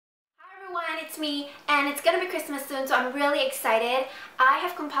everyone, it's me, and it's gonna be Christmas soon, so I'm really excited. I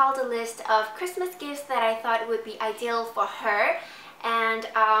have compiled a list of Christmas gifts that I thought would be ideal for her, and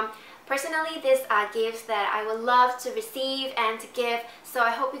personally these are gifts that I would love to receive and to give, so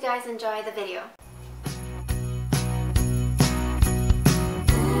I hope you guys enjoy the video.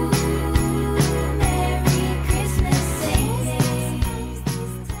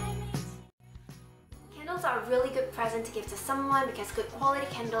 Candles are a really good present to give to someone because good quality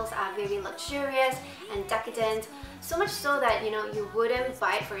candles are very luxurious and decadent, so much so that you wouldn't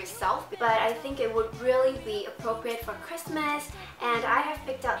buy it for yourself, but I think it would really be appropriate for Christmas. And I have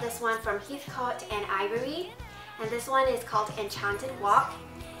picked out this one from Heathcote and Ivory, and this one is called Enchanted Walk,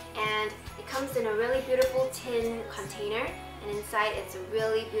 and it comes in a really beautiful tin container, and inside it's a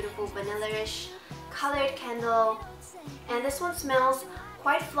really beautiful vanilla-ish colored candle, and this one smells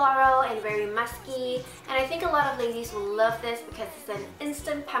quite floral and very musky, and I think a lot of ladies will love this because it's an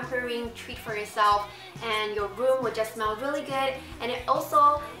instant pampering treat for yourself, and your room would just smell really good, and it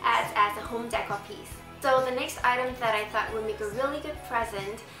also adds as a home decor piece. So the next item that I thought would make a really good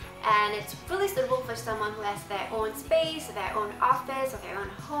present, and it's really suitable for someone who has their own space, their own office, or their own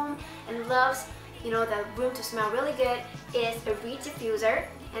home, and loves the room to smell really good, is a reed diffuser.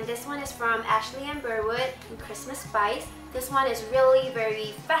 And this one is from Ashley & Burwood in Christmas Spice. This one is really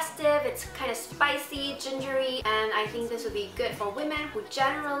very festive, it's kind of spicy, gingery, and I think this would be good for women who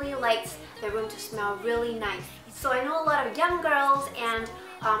generally likes their room to smell really nice. So I know a lot of young girls and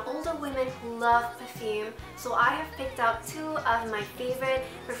older women who love perfume, so I have picked out two of my favorite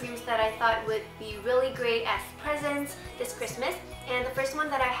perfumes that I thought would be really great as presents this Christmas. And the first one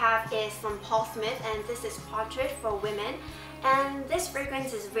that I have is from Paul Smith, and this is Portrait for Women. And this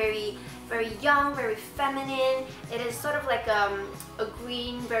fragrance is very young, very feminine. It is sort of like a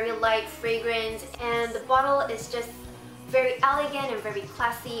green, very light fragrance, and the bottle is just very elegant and very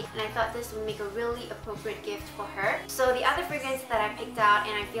classy, and I thought this would make a really appropriate gift for her. So the other fragrance that I picked out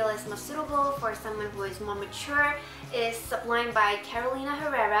and I feel is more suitable for someone who is more mature is Sublime by Carolina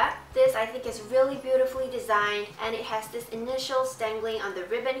Herrera. This I think is really beautifully designed, and it has this initials dangling on the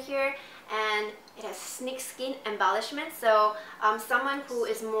ribbon here, and it has snakeskin embellishment, so someone who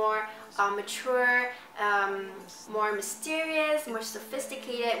is more mature, more mysterious, more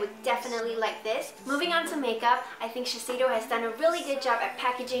sophisticated would definitely like this. Moving on to makeup, I think Shiseido has done a really good job at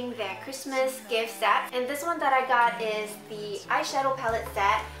packaging their Christmas gift set, and this one that I got is the eyeshadow palette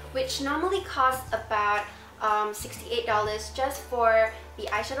set, which normally costs about $68 just for the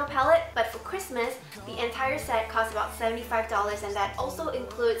eyeshadow palette, but for Christmas the entire set costs about $75, and that also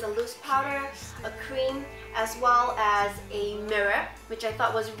includes a loose powder, a cream, as well as a mirror, which I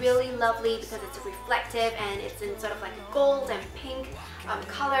thought was really lovely because it's reflective and it's in sort of like a gold and pink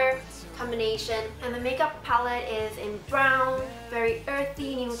color combination. And the makeup palette is in brown, very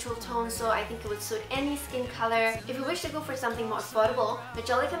earthy, neutral tone, so I think it would suit any skin color. If you wish to go for something more affordable,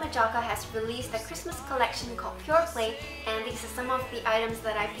 Majorca has released a Christmas collection called Pure Play, and these are some of the items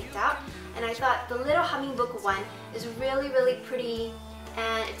that I picked out. And I thought the little hummingbird one is really pretty,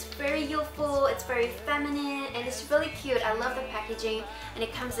 and it's very youthful, it's very feminine, and it's really cute. I love the packaging, and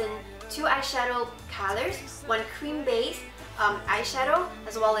it comes in two eyeshadow colors, one cream base eyeshadow,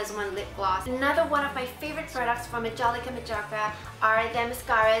 as well as one lip gloss. Another one of my favorite products from Majorca are their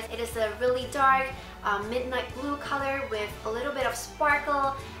mascaras. It is a really dark midnight blue color with a little bit of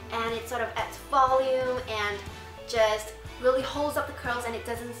sparkle, and it sort of adds volume and just really holds up the curls, and it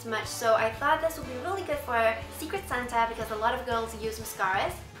doesn't smudge. So I thought this would be really good for Secret Santa because a lot of girls use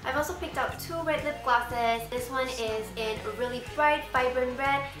mascaras. I've also picked out two red lip glosses. This one is in a really bright, vibrant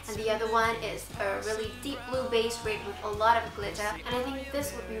red, and the other one is a really deep blue base red with a lot of glitter. And I think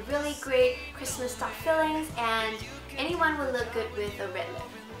this would be really great Christmas style fillings, and anyone will look good with a red lip.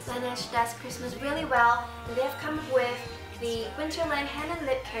 Laneige does Christmas really well, and they have come up with the Winterland hand and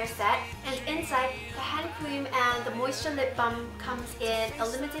lip care set, and inside the hand cream and the moisture lip balm comes in a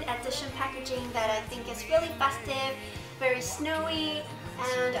limited edition packaging that I think is really festive, very snowy,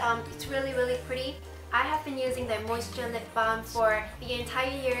 and it's really pretty. I have been using the moisture lip balm for the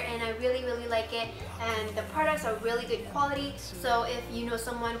entire year, and I really like it, and the products are really good quality. So if you know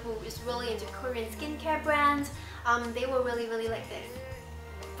someone who is really into Korean skincare brands, they will really like this.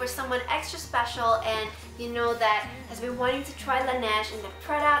 For someone extra special and that has been wanting to try Laneige and their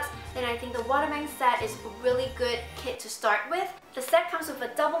products, then I think the water bank set is a really good kit to start with. The set comes with a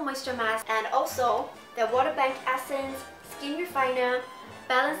double moisture mask and also the water bank essence, skin refiner,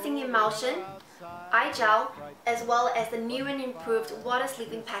 balancing emulsion, eye gel, as well as the new and improved Water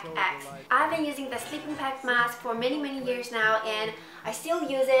Sleeping Pack X. I've been using the Sleeping Pack mask for many years now, and I still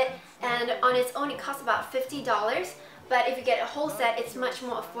use it, and on its own it costs about $50. But if you get a whole set, it's much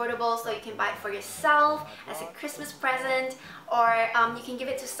more affordable, so you can buy it for yourself as a Christmas present, or you can give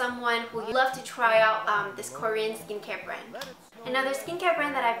it to someone who you love to try out this Korean skincare brand. Another skincare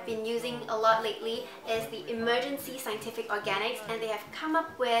brand that I've been using a lot lately is the Emergency Scientific Organics, and they have come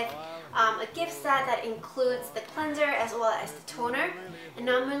up with a gift set that includes the cleanser as well as the toner. And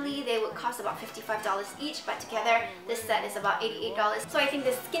normally they would cost about $55 each, but together this set is about $88. So I think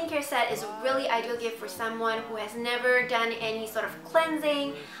this skincare set is a really ideal gift for someone who has never done any sort of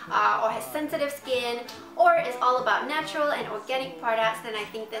cleansing or has sensitive skin, or is all about natural and organic products. Then I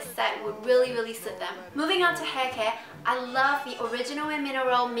think this set would really suit them. Moving on to hair care, I love the Original and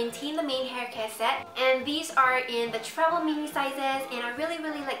Mineral Maintain the Mane hair care set, and these are in the travel mini sizes, and I really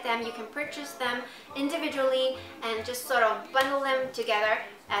like them. You can purchase them individually and just sort of bundle them together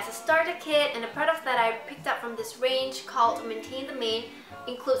as a starter kit. And the products that I picked up from this range called Maintain the Mane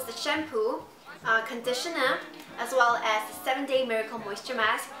includes the shampoo, conditioner, as well as the 7-Day Miracle Moisture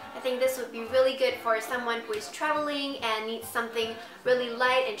Mask. I think this would be really good for someone who is traveling and needs something really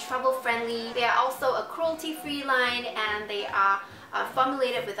light and travel friendly. They are also a cruelty-free line, and they are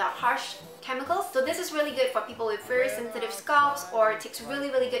formulated without harsh chemicals. So this is really good for people with very sensitive scalps or takes really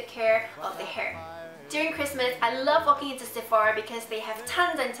good care of their hair. During Christmas, I love walking into Sephora because they have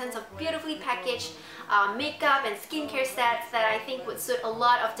tons and tons of beautifully packaged makeup and skincare sets that I think would suit a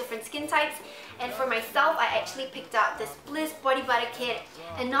lot of different skin types. And for myself, I actually picked out this Bliss Body Butter Kit,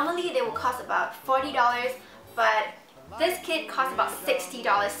 and normally they will cost about $40, but this kit costs about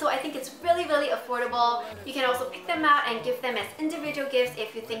 $60, so I think it's really affordable. You can also pick them out and give them as individual gifts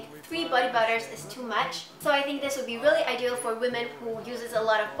if you think 3 body butters is too much. So I think this would be really ideal for women who uses a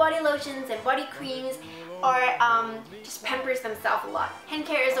lot of body lotions and body creams, or just pampers themselves a lot. Hand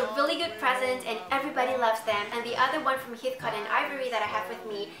care is a really good present and everybody loves them. And the other one from Heathcote and Ivory that I have with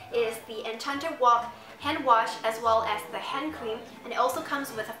me is the Enchanted Walk hand wash as well as the hand cream, and it also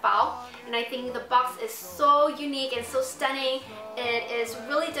comes with a file. And I think the box is so unique and so stunning. It is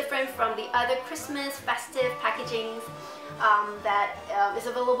really different from the other Christmas festive packagings that is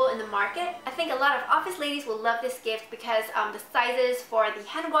available in the market. I think a lot of office ladies will love this gift because the sizes for the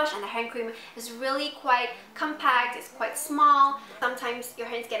hand wash and the hand cream is really quite compact, it's quite small. Sometimes your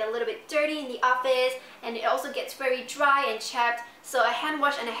hands get a little bit dirty in the office, and it also gets very dry and chapped. So a hand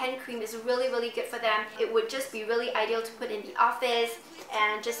wash and a hand cream is really good for them. It would just be really ideal to put in the office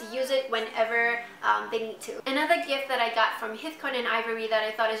and just use it whenever they need to. Another gift that I got from Heathcote and Ivory that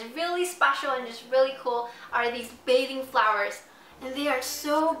I thought is really special and just really cool are these bathing flowers. And they are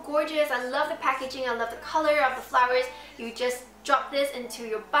so gorgeous. I love the packaging, I love the color of the flowers. You just drop this into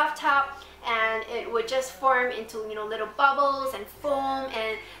your bathtub and it would just form into, you know, little bubbles and foam,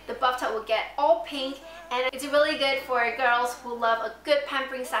 and the bathtub will get all pink. And it's really good for girls who love a good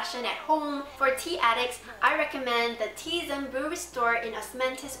pampering session at home. For tea addicts, I recommend the Tea Zen Brew Restore in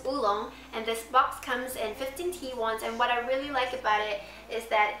Osmanthus Oolong, and this box comes in 15 tea wands. And what I really like about it is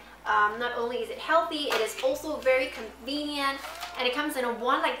that not only is it healthy, it is also very convenient, and it comes in a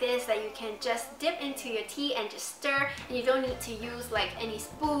wand like this that you can just dip into your tea and just stir, and you don't need to use like any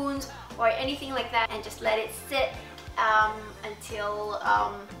spoons or anything like that, and just let it sit until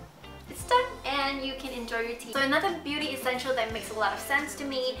it's done and you can enjoy your tea. So another beauty essential that makes a lot of sense to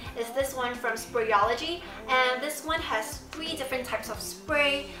me is this one from Sprayology, and this one has 3 different types of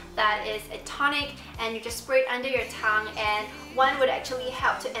spray that is a tonic, and you just spray it under your tongue, and one would actually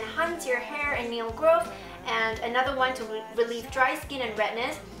help to enhance your hair and nail growth, and another one to relieve dry skin and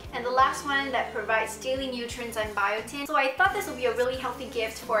redness, and the last one that provides daily nutrients and biotin. So I thought this would be a really healthy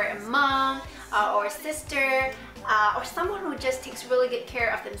gift for a mom or a sister, or someone who just takes really good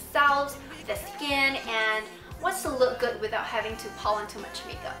care of themselves, their skin, and wants to look good without having to pile on too much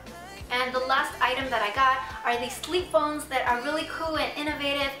makeup. And the last item that I got are these sleep phones that are really cool and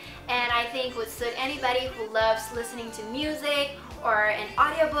innovative, and I think would suit anybody who loves listening to music or an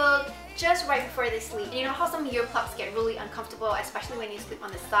audiobook just right before they sleep. You know how some earplugs get really uncomfortable, especially when you sleep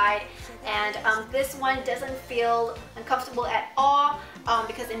on the side, and this one doesn't feel uncomfortable at all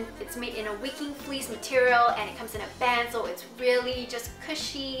because it's made in a wicking fleece material, and it comes in a band, so it's really just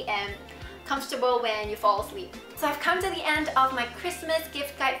cushy and comfortable when you fall asleep. So I've come to the end of my Christmas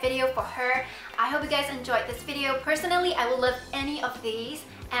gift guide video for her. I hope you guys enjoyed this video. Personally, I will love any of these,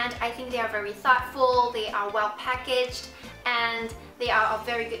 and I think they are very thoughtful, they are well packaged, and they are of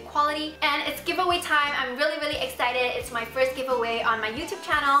very good quality. And it's giveaway time. I'm really excited. It's my first giveaway on my YouTube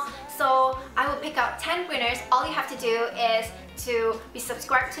channel, so I will pick out 10 winners. All you have to do is to be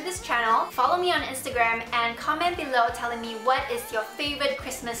subscribed to this channel, follow me on Instagram, and comment below telling me what is your favorite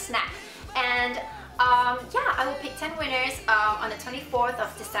Christmas snack. And Yeah, I will pick 10 winners on the 24th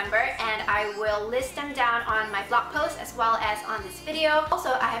of December, and I will list them down on my blog post as well as on this video. Also,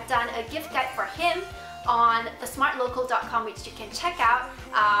 I have done a gift guide for him on thesmartlocal.com, which you can check out.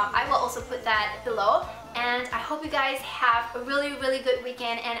 I will also put that below, and I hope you guys have a really good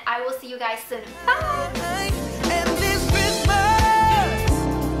weekend, and I will see you guys soon. Bye! And this Christmas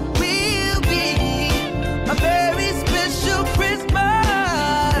will be a very special Christmas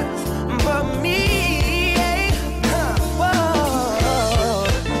for me. Whoa.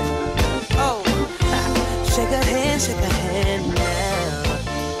 Oh, shake a hand, shake a hand.